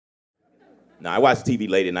Nah, I watch TV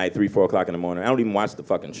late at night, 3, 4 o'clock in the morning. I don't even watch the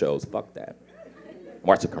fucking shows. Fuck that.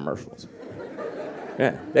 Watch the commercials.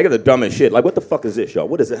 Yeah, they got the dumbest shit. Like, what the fuck is this, y'all?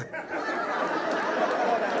 What is that?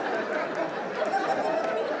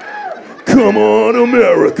 Come on,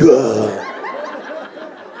 America.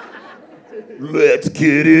 Let's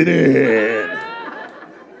get it in.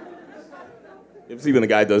 You ever see when the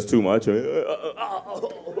guy does too much? Oh,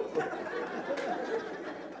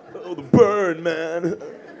 the burn, man.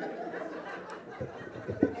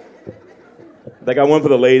 They got one for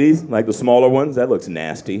the ladies, like the smaller ones. That looks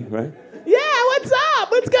nasty, right? Yeah, what's up?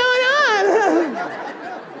 What's going on?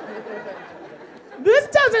 This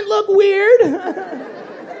doesn't look weird.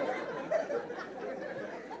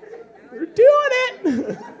 We're doing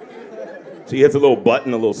it. She hits a little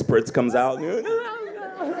button, a little spritz comes out. Make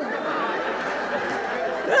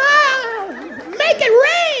it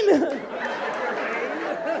rain!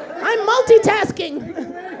 I'm multitasking.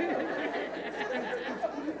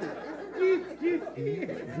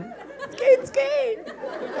 Skate, skate.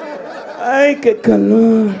 Ay, que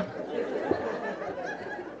calor.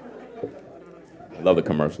 I love the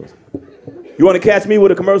commercials. You want to catch me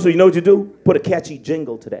with a commercial, you know what you do? Put a catchy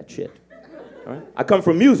jingle to that shit. All right? I come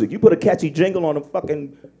from music. You put a catchy jingle on a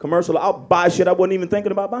fucking commercial, I'll buy shit I wasn't even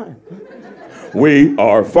thinking about buying. We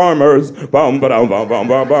are farmers. Bum, ba-dum, bum, bum,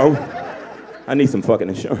 bum, bum. I need some fucking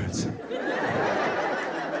insurance.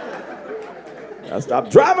 I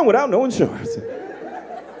stopped driving without no insurance.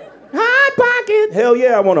 Hot pocket. Hell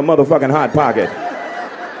yeah, I want a motherfucking hot pocket.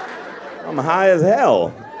 I'm high as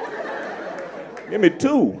hell. Give me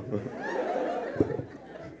 2.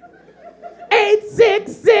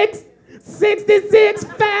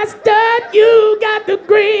 866-66 faster. You got the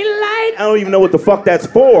green light. I don't even know what the fuck that's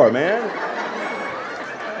for, man.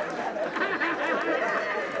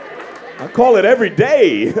 I call it every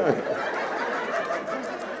day.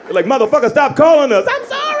 You're like, motherfucker, stop calling us. I'm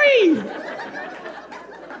sorry.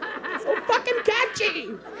 So fucking catchy.